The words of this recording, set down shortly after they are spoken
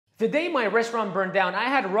The day my restaurant burned down, I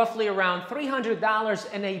had roughly around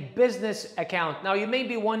 $300 in a business account. Now you may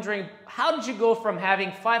be wondering, how did you go from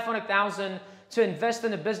having $500,000 to invest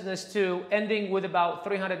in a business to ending with about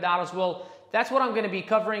 $300? Well, that's what I'm going to be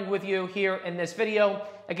covering with you here in this video.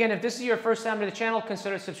 Again, if this is your first time to the channel,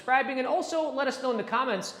 consider subscribing, and also let us know in the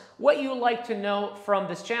comments what you like to know from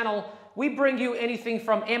this channel. We bring you anything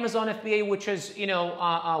from Amazon FBA, which is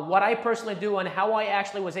what I personally do and how I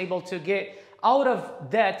actually was able to get out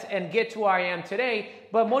of debt and get to where I am today.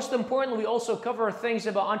 But most importantly, we also cover things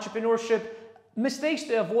about entrepreneurship, mistakes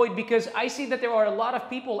to avoid, because I see that there are a lot of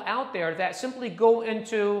people out there that simply go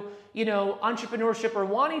into entrepreneurship or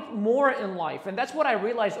wanting more in life. And that's what I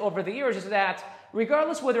realized over the years, is that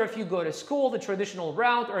regardless whether if you go to school the traditional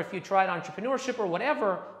route or if you tried entrepreneurship or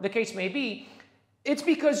whatever the case may be, it's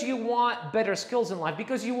because you want better skills in life,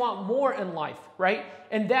 because you want more in life, right?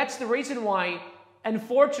 And that's the reason why,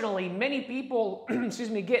 unfortunately, many people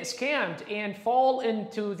get scammed and fall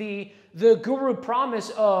into the guru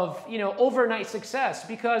promise of overnight success,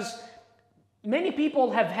 because many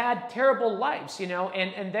people have had terrible lives,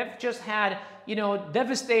 and they've just had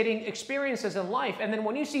devastating experiences in life. And then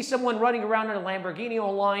when you see someone running around in a Lamborghini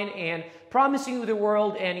online and promising you the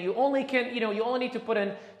world, and you only need to put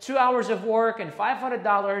in 2 hours of work and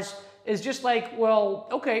 $500, is just like, well,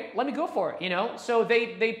 okay, let me go for it, So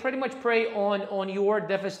they pretty much prey on your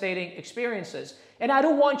devastating experiences. And I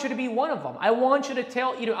don't want you to be one of them. I want you to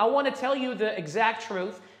I want to tell you the exact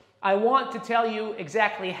truth. I want to tell you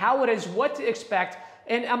exactly how it is, what to expect.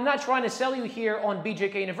 And I'm not trying to sell you here on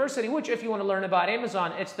BJK University, which, if you want to learn about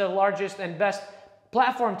Amazon, it's the largest and best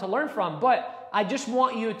platform to learn from. But I just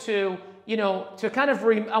want you to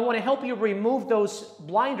I want to help you remove those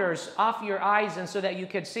blinders off your eyes, and so that you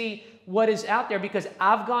can see what is out there, because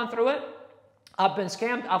I've gone through it. I've been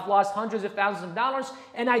scammed. I've lost hundreds of thousands of dollars,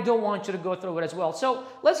 and I don't want you to go through it as well. So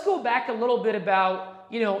let's go back a little bit about,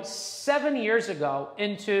 7 years ago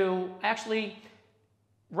into, actually,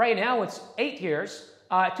 right now it's 8 years,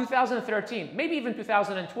 2013, maybe even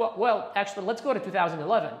 2012. Well, actually, let's go to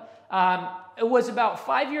 2011. It was about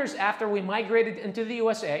 5 years after we migrated into the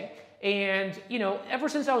USA. And, ever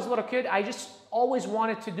since I was a little kid, I just always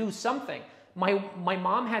wanted to do something. My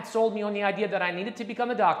mom had sold me on the idea that I needed to become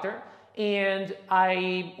a doctor. And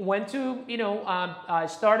I went to,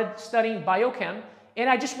 started studying biochem. And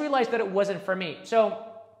I just realized that it wasn't for me. So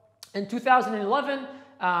in 2011,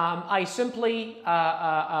 I simply,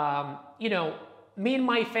 me and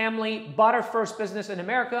my family bought our first business in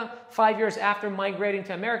America 5 years after migrating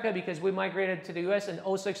to America, because we migrated to the US in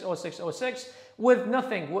 06 with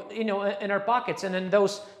nothing, in our pockets. And in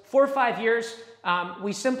those 4 or 5 years,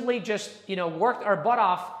 we simply just, worked our butt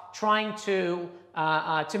off trying to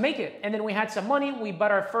make it. And then we had some money. We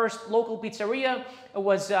bought our first local pizzeria. It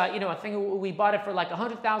was, I think we bought it for like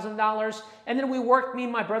 $100,000. And then we worked, me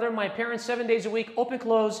and my brother and my parents, 7 days a week, open,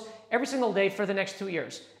 close, every single day for the next 2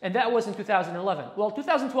 years. And that was in 2011. Well,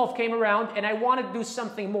 2012 came around, and I wanted to do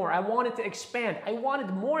something more. I wanted to expand. I wanted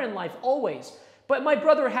more in life, always. But my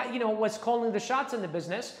brother was calling the shots in the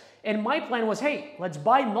business. And my plan was, hey, let's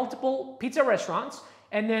buy multiple pizza restaurants,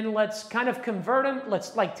 and then let's kind of convert them.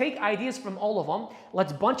 Let's take ideas from all of them.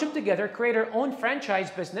 Let's bunch them together, create our own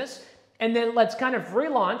franchise business, and then let's kind of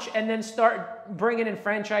relaunch and then start bringing in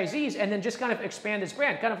franchisees, and then just kind of expand this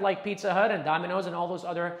brand, kind of like Pizza Hut and Domino's and all those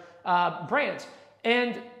other brands.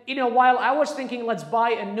 And, while I was thinking, let's buy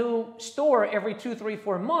a new store every 2, 3,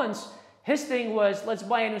 4 months, his thing was, let's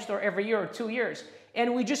buy a new store every year or 2 years.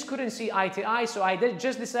 And we just couldn't see eye to eye, so I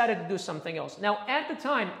just decided to do something else. Now, at the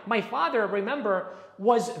time, my father, remember,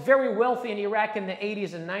 was very wealthy in Iraq in the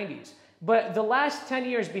 80s and 90s. But the last 10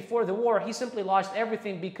 years before the war, he simply lost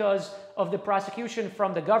everything because of the prosecution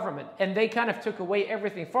from the government. And they kind of took away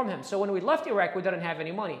everything from him. So when we left Iraq, we didn't have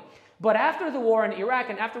any money. But after the war in Iraq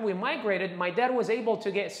and after we migrated, my dad was able to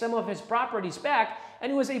get some of his properties back, and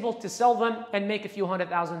he was able to sell them and make a few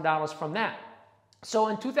 $100,000 from that. So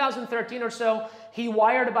in 2013 or so, he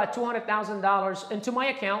wired about $200,000 into my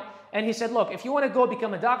account, and he said, look, if you want to go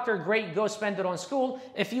become a doctor, great, go spend it on school.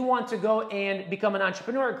 If you want to go and become an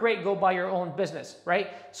entrepreneur, great, go buy your own business, right?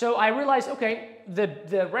 So I realized, okay,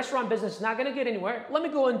 the restaurant business is not going to get anywhere. Let me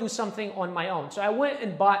go and do something on my own. So I went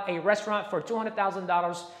and bought a restaurant for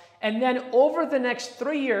 $200,000, and then over the next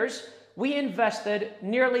 3 years, we invested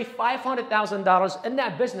nearly $500,000 in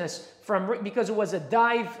that business because it was a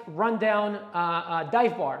rundown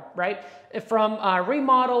dive bar, right? From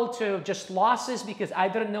remodel to just losses because I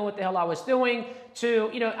didn't know what the hell I was doing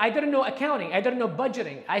to, I didn't know accounting. I didn't know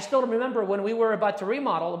budgeting. I still remember when we were about to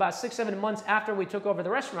remodel, about 6, 7 months after we took over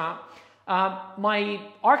the restaurant, my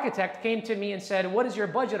architect came to me and said, what is your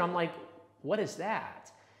budget? I'm like, what is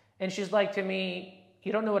that? And she's like to me,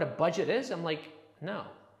 you don't know what a budget is? I'm like, no.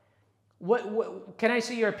 What can I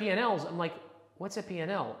see your P&Ls? I'm like, what's a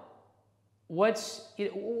P&L?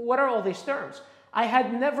 What are all these terms? I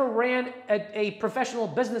had never ran a professional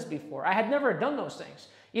business before. I had never done those things.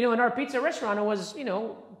 You know, in our pizza restaurant, it was, you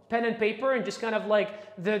know, pen and paper and just kind of like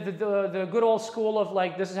the good old school of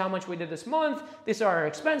like, this is how much we did this month. These are our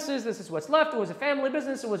expenses. This is what's left. It was a family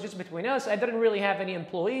business. It was just between us. I didn't really have any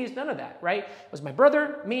employees, none of that, right? It was my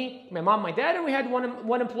brother, me, my mom, my dad, and we had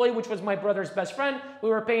one employee, which was my brother's best friend. We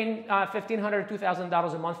were paying $1,500,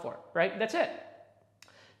 $2,000 a month for, right? That's it.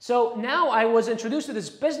 So now I was introduced to this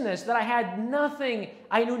business that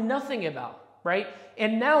I knew nothing about, right?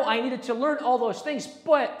 And now I needed to learn all those things,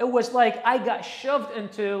 but it was like I got shoved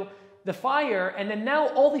into the fire, and then now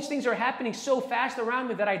all these things are happening so fast around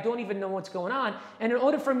me that I don't even know what's going on. And in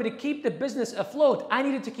order for me to keep the business afloat, I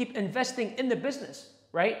needed to keep investing in the business,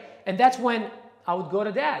 right? And that's when I would go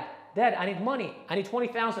to Dad. Dad, I need money. I need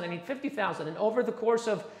 $20,000. I need $50,000. And over the course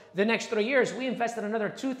of the next 3 years, we invested another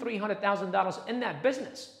 $200,000-$300,000 in that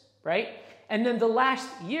business, right? And then the last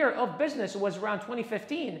year of business was around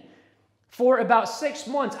 2015. For about 6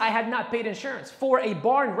 months, I had not paid insurance. For a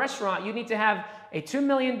bar and restaurant, you need to have a $2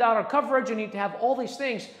 million coverage. You need to have all these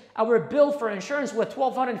things. I were billed for insurance with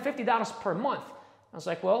 $1,250 per month. I was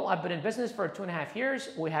like, well, I've been in business for 2.5 years.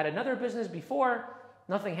 We had another business before.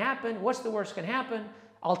 Nothing happened. What's the worst can happen?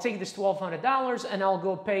 I'll take this $1,200 and I'll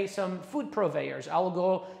go pay some food purveyors. I'll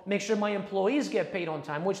go make sure my employees get paid on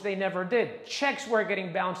time, which they never did. Checks were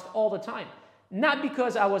getting bounced all the time. Not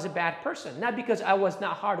because I was a bad person, not because I was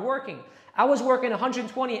not hardworking. I was working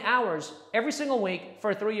 120 hours every single week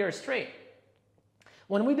for 3 years straight.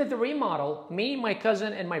 When we did the remodel, me, my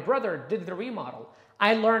cousin, and my brother did the remodel.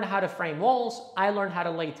 I learned how to frame walls. I learned how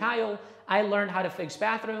to lay tile. I learned how to fix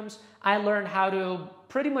bathrooms. I learned how to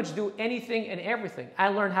pretty much do anything and everything. I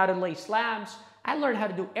learned how to lay slabs. I learned how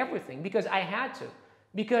to do everything because I had to.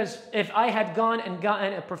 Because if I had gone and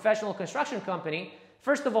gotten a professional construction company,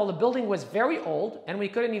 first of all, the building was very old and we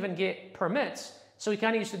couldn't even get permits. So we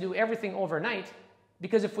kind of used to do everything overnight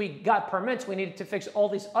because if we got permits, we needed to fix all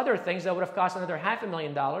these other things that would have cost another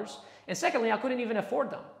 $500,000. And secondly, I couldn't even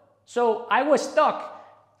afford them. So I was stuck.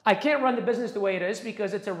 I can't run the business the way it is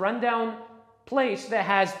because it's a rundown place that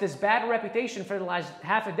has this bad reputation for the last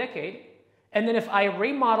half a decade. And then if I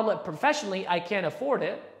remodel it professionally, I can't afford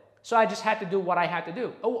it. So I just had to do what I had to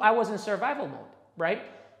do. Oh, I was in survival mode, right?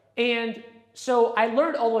 And so I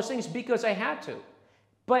learned all those things because I had to.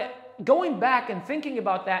 But going back and thinking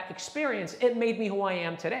about that experience, it made me who I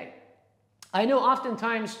am today. I know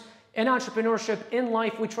oftentimes in entrepreneurship, in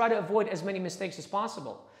life, we try to avoid as many mistakes as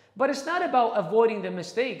possible. But it's not about avoiding the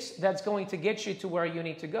mistakes that's going to get you to where you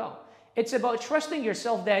need to go. It's about trusting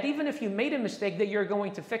yourself that even if you made a mistake, that you're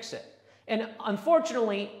going to fix it. And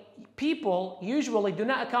unfortunately, people usually do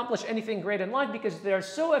not accomplish anything great in life because they're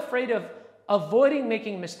so afraid of avoiding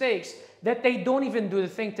making mistakes that they don't even do the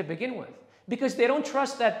thing to begin with. Because they don't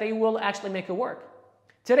trust that they will actually make it work.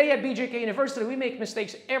 Today at BJK University, we make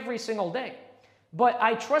mistakes every single day. But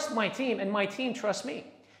I trust my team and my team trusts me.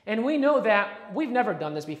 And we know that we've never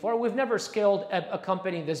done this before. We've never scaled a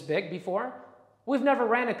company this big before. We've never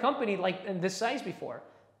ran a company like in this size before.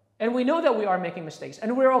 And we know that we are making mistakes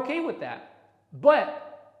and we're okay with that.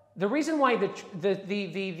 But the reason why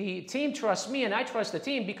the team trusts me and I trust the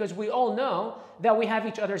team because we all know that we have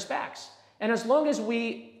each other's backs. And as long as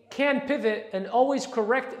we can pivot and always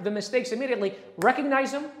correct the mistakes immediately,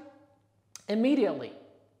 recognize them immediately,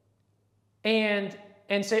 and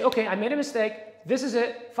say, okay, I made a mistake, this is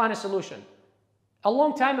it, find a solution. A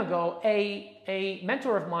long time ago, a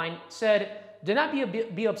mentor of mine said, do not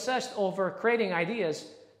be obsessed over creating ideas,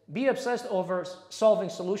 be obsessed over solving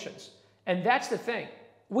solutions. And that's the thing.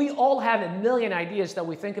 We all have a million ideas that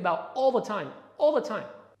we think about all the time.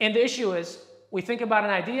 And the issue is, we think about an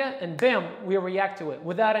idea and bam, we react to it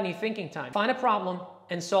without any thinking time. Find a problem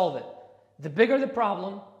and solve it. The bigger the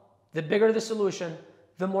problem, the bigger the solution,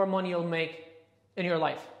 the more money you'll make in your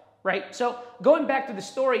life, right? So going back to the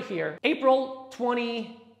story here, April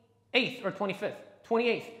 28th or 25th,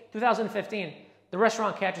 28th, 2015, the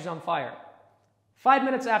restaurant catches on fire. 5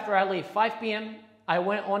 minutes after I leave, 5 p.m., I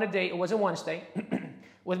went on a date, it was a Wednesday,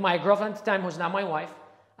 with my girlfriend at the time, who's not my wife.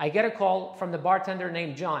 I get a call from the bartender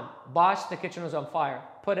named John. Boss, the kitchen was on fire.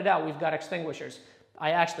 Put it out, we've got extinguishers.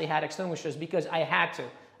 I actually had extinguishers because I had to.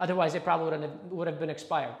 Otherwise, they probably would have been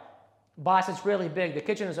expired. Boss, it's really big. The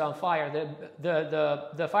kitchen is on fire.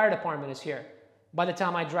 The fire department is here. By the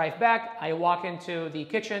time I drive back, I walk into the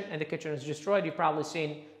kitchen and the kitchen is destroyed. You've probably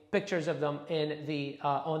seen pictures of them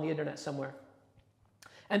on the internet somewhere.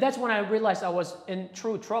 And that's when I realized I was in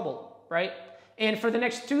true trouble, right? And for the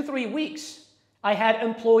next 2-3 weeks, I had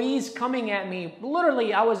employees coming at me.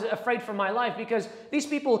 Literally, I was afraid for my life because these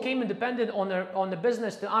people came and depended on the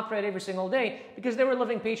business to operate every single day because they were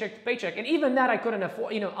living paycheck to paycheck. And even that I couldn't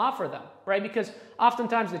afford, offer them, right? Because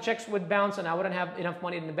oftentimes the checks would bounce and I wouldn't have enough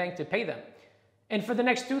money in the bank to pay them. And for the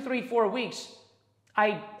next 2, 3, 4 weeks,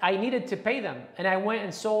 I needed to pay them. And I went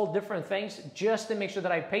and sold different things just to make sure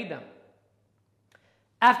that I paid them.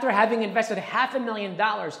 After having invested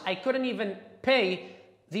 $500,000, I couldn't even pay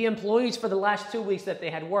the employees for the last 2 weeks that they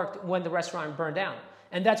had worked when the restaurant burned down.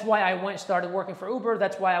 And that's why I went and started working for Uber.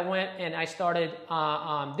 That's why I went and I started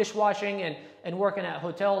dishwashing and working at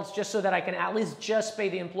hotels just so that I can at least just pay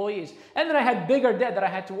the employees. And then I had bigger debt that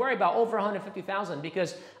I had to worry about, over $150,000,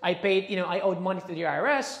 because I paid, I owed money to the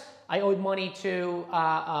IRS. I owed money to,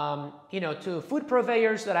 to food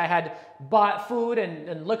purveyors that I had bought food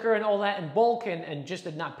and liquor and all that in bulk and just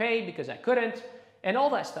did not pay because I couldn't, and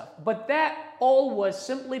all that stuff. But that all was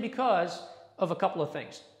simply because of a couple of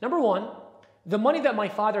things. Number one, the money that my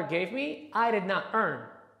father gave me, I did not earn.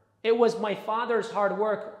 It was my father's hard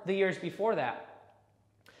work the years before that.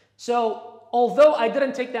 So although I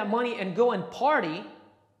didn't take that money and go and party,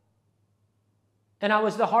 and I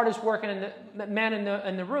was the hardest working man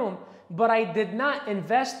in the room, but I did not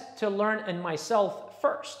invest to learn in myself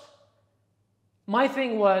first. My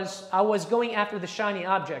thing was, I was going after the shiny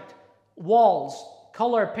object. Walls,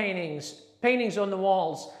 color paintings, paintings on the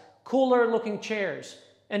walls, cooler looking chairs.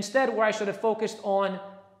 Instead, where I should have focused on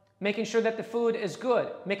making sure that the food is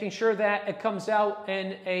good, making sure that it comes out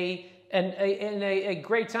in a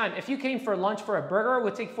great time. If you came for lunch for a burger, it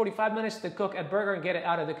would take 45 minutes to cook a burger and get it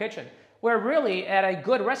out of the kitchen. Where really at a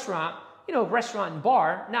good restaurant, restaurant and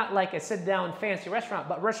bar, not like a sit-down fancy restaurant,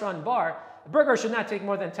 but restaurant and bar, a burger should not take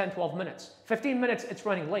more than 10, 12 minutes. 15 minutes, it's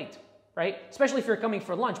running late, right? Especially if you're coming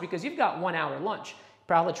for lunch, because you've got 1 hour lunch.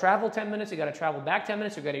 Probably travel 10 minutes, you got to travel back 10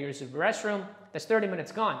 minutes, you got to use the restroom, that's 30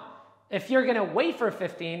 minutes gone. If you're going to wait for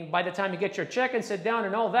 15, by the time you get your check and sit down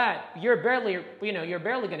and all that, you're barely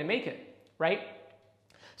going to make it, right?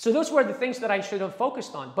 So those were the things that I should have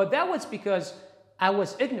focused on. But that was because I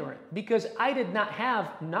was ignorant, because I did not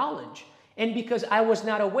have knowledge, and because I was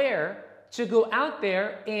not aware to go out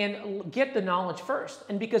there and get the knowledge first,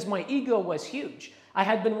 and because my ego was huge. I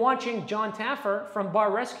had been watching John Taffer from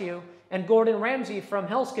Bar Rescue and Gordon Ramsay from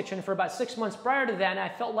Hell's Kitchen for about 6 months prior to that, and I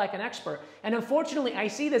felt like an expert. And unfortunately, I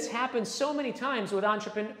see this happen so many times with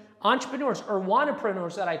entrepreneurs or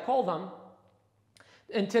wannapreneurs that I call them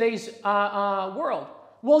in today's world.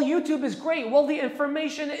 Well, YouTube is great. Well, the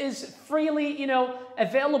information is freely,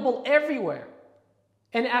 available everywhere.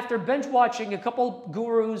 And after binge watching a couple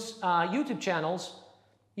gurus' YouTube channels,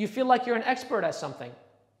 you feel like you're an expert at something.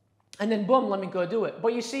 And then boom, let me go do it.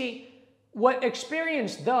 But you see, what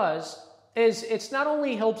experience does is it's not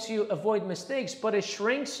only helps you avoid mistakes, but it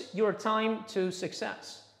shrinks your time to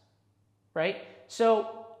success, right?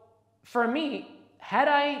 So for me, had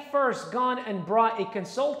I first gone and brought a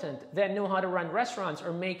consultant that knew how to run restaurants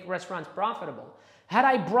or make restaurants profitable, had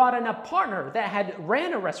I brought in a partner that had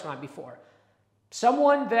ran a restaurant before,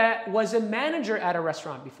 someone that was a manager at a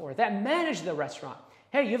restaurant before, that managed the restaurant.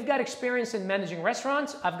 Hey, you've got experience in managing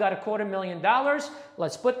restaurants. I've got $250,000.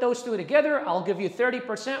 Let's put those two together. I'll give you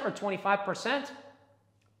 30% or 25%.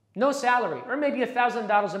 No salary, or maybe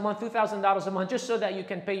 $1,000 a month, $2,000 a month, just so that you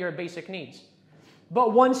can pay your basic needs.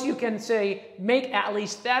 But once you can say, make at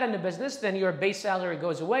least that in the business, then your base salary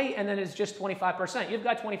goes away, and then it's just 25%. You've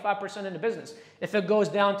got 25% in the business. If it goes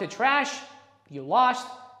down to trash, you lost.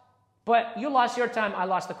 But you lost your time, I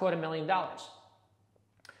lost $250,000.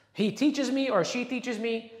 He teaches me or she teaches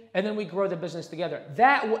me, and then we grow the business together.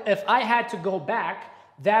 That, if I had to go back,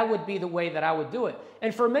 that would be the way that I would do it.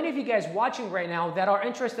 And for many of you guys watching right now that are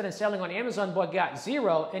interested in selling on Amazon but got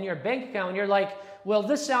zero in your bank account, and you're like, well,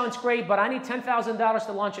 this sounds great, but I need $10,000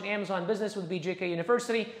 to launch an Amazon business with BJK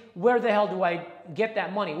University. Where the hell do I get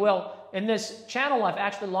that money? Well, in this channel, I've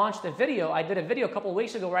actually launched a video. I did a video a couple of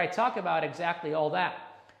weeks ago where I talk about exactly all that.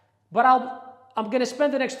 But I'm going to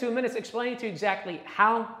spend the next 2 minutes explaining to you exactly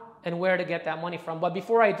how and where to get that money from. But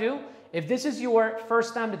before I do, if this is your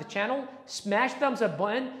first time to the channel, smash thumbs up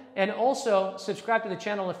button and also subscribe to the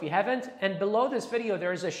channel if you haven't. And below this video,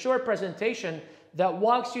 there is a short presentation that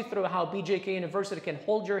walks you through how BJK University can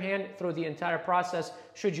hold your hand through the entire process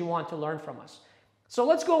should you want to learn from us. So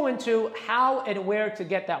let's go into how and where to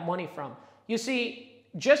get that money from. You see,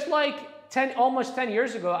 just like almost 10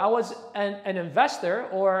 years ago, I was an investor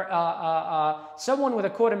or someone with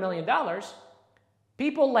 $250,000.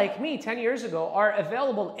 People like me 10 years ago are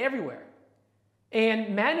available everywhere.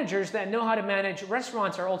 And managers that know how to manage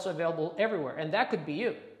restaurants are also available everywhere. And that could be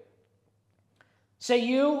you. Say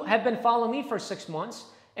you have been following me for 6 months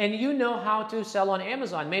and you know how to sell on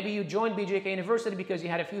Amazon. Maybe you joined BJK University because you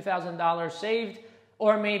had a few $1,000s saved,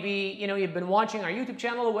 or maybe you've been watching our YouTube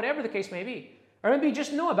channel or whatever the case may be. Or maybe you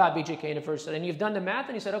just know about BJK University and you've done the math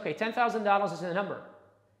and you said, okay, $10,000 is the number.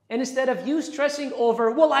 And instead of you stressing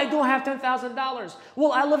over, well, I don't have $10,000.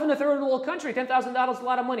 Well, I live in a third world country. $10,000 is a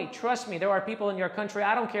lot of money. Trust me, there are people in your country,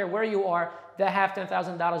 I don't care where you are, that have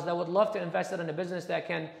 $10,000 that would love to invest it in a business that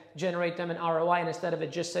can generate them an ROI, and instead of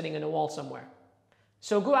it just sitting in a wall somewhere.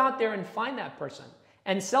 So go out there and find that person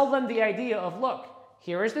and sell them the idea of, look,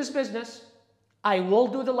 here is this business. I will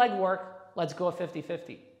do the legwork. Let's go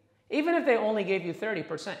 50-50. Even if they only gave you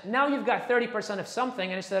 30%. Now you've got 30% of something,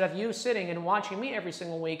 and instead of you sitting and watching me every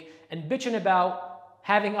single week and bitching about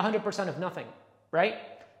having 100% of nothing, right?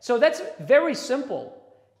 So that's very simple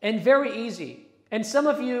and very easy. And some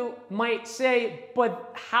of you might say,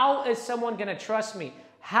 but how is someone going to trust me?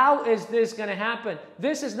 How is this going to happen?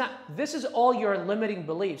 This is all your limiting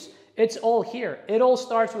beliefs. It's all here. It all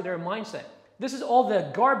starts with your mindset. This is all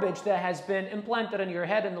the garbage that has been implanted in your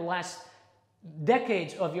head in the last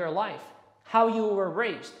decades of your life, how you were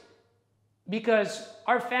raised. Because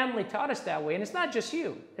our family taught us that way, and it's not just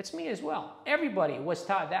you, it's me as well. Everybody was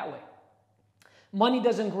taught that way. Money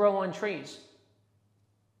doesn't grow on trees,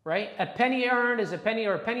 right? A penny earned is a penny,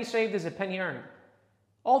 or a penny saved is a penny earned.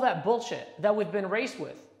 All that bullshit that we've been raised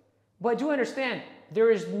with. But do understand,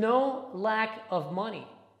 there is no lack of money.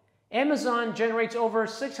 Amazon generates over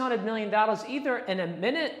 $600 million either in a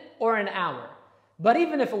minute or an hour. But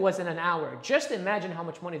even if it was in an hour, just imagine how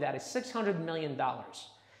much money that is, $600 million.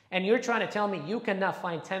 And you're trying to tell me you cannot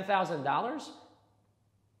find $10,000?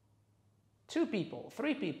 2 people,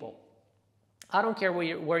 3 people. I don't care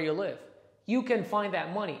where you live. You can find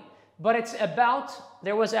that money. But it's about,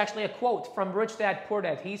 there was actually a quote from Rich Dad Poor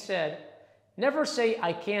Dad. He said, never say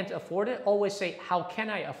I can't afford it, always say how can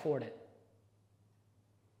I afford it?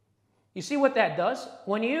 You see what that does?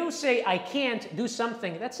 When you say I can't do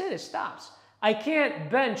something, that's it, it stops. I can't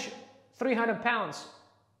bench 300 pounds.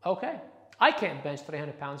 Okay, I can't bench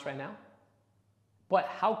 300 pounds right now. But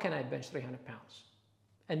how can I bench 300 pounds?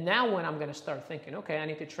 And now when I'm going to start thinking, okay, I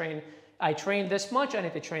need to train, I train this much, I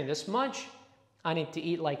need to train this much, I need to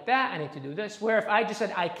eat like that, I need to do this. Where if I just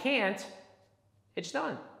said I can't, it's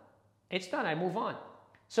done. It's done, I move on.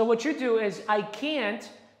 So what you do is I can't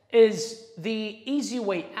is the easy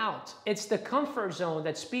way out. It's the comfort zone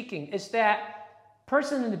that's speaking. It's that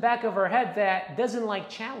person in the back of our head that doesn't like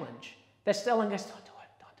challenge, that's telling us, don't do it,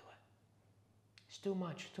 don't do it. It's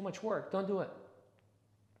too much work, don't do it.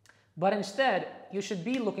 But instead, you should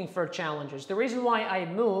be looking for challenges. The reason why I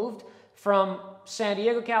moved from San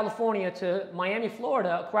Diego, California to Miami,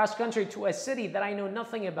 Florida, across country to a city that I know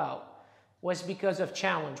nothing about was because of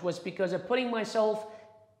challenge, was because of getting myself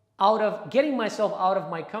out of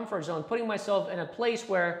my comfort zone, putting myself in a place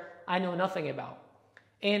where I know nothing about.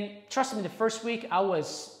 And trust me, the first week I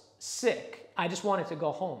was sick. I just wanted to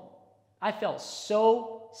go home. I felt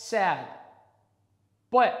so sad.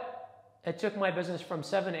 But it took my business from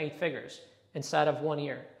 7 to 8 figures inside of 1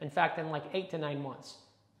 year. In fact, in like 8 to 9 months.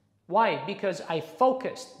 Why? Because I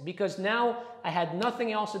focused. Because now I had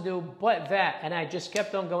nothing else to do but that. And I just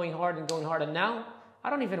kept on going hard and going hard. And now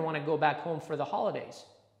I don't even want to go back home for the holidays.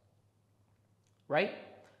 Right?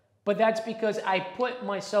 But that's because I put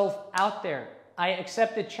myself out there. I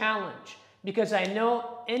accepted challenge because I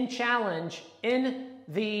know with challenge,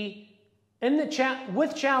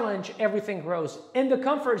 everything grows. In the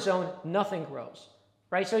comfort zone, nothing grows,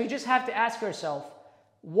 right? So you just have to ask yourself,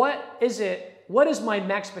 what is my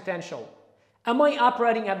max potential? Am I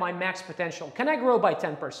operating at my max potential? Can I grow by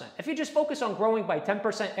 10%? If you just focus on growing by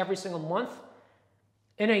 10% every single month,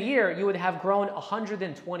 in a year, you would have grown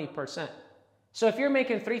 120%. So if you're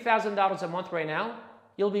making $3,000 a month right now,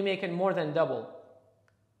 you'll be making more than double.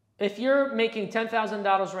 If you're making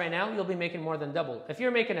 $10,000 right now, you'll be making more than double. If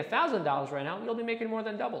you're making $1,000 right now, you'll be making more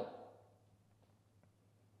than double.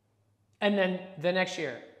 And then the next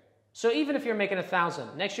year. So even if you're making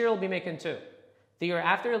 1,000, next year you'll be making 2. The year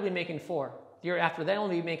after, you'll be making 4. The year after that, you'll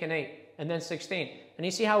be making 8. And then 16. And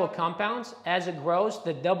you see how it compounds? As it grows,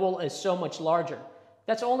 the double is so much larger.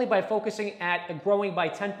 That's only by focusing at growing by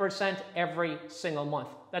 10% every single month.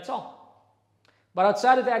 That's all. But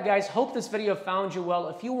outside of that, guys, hope this video found you well.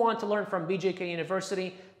 If you want to learn from BJK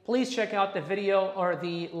University, please check out the video or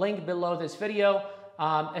the link below this video.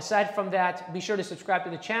 Aside from that, be sure to subscribe to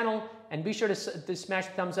the channel and be sure to smash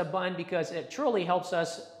the thumbs up button because it truly helps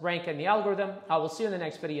us rank in the algorithm. I will see you in the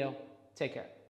next video. Take care.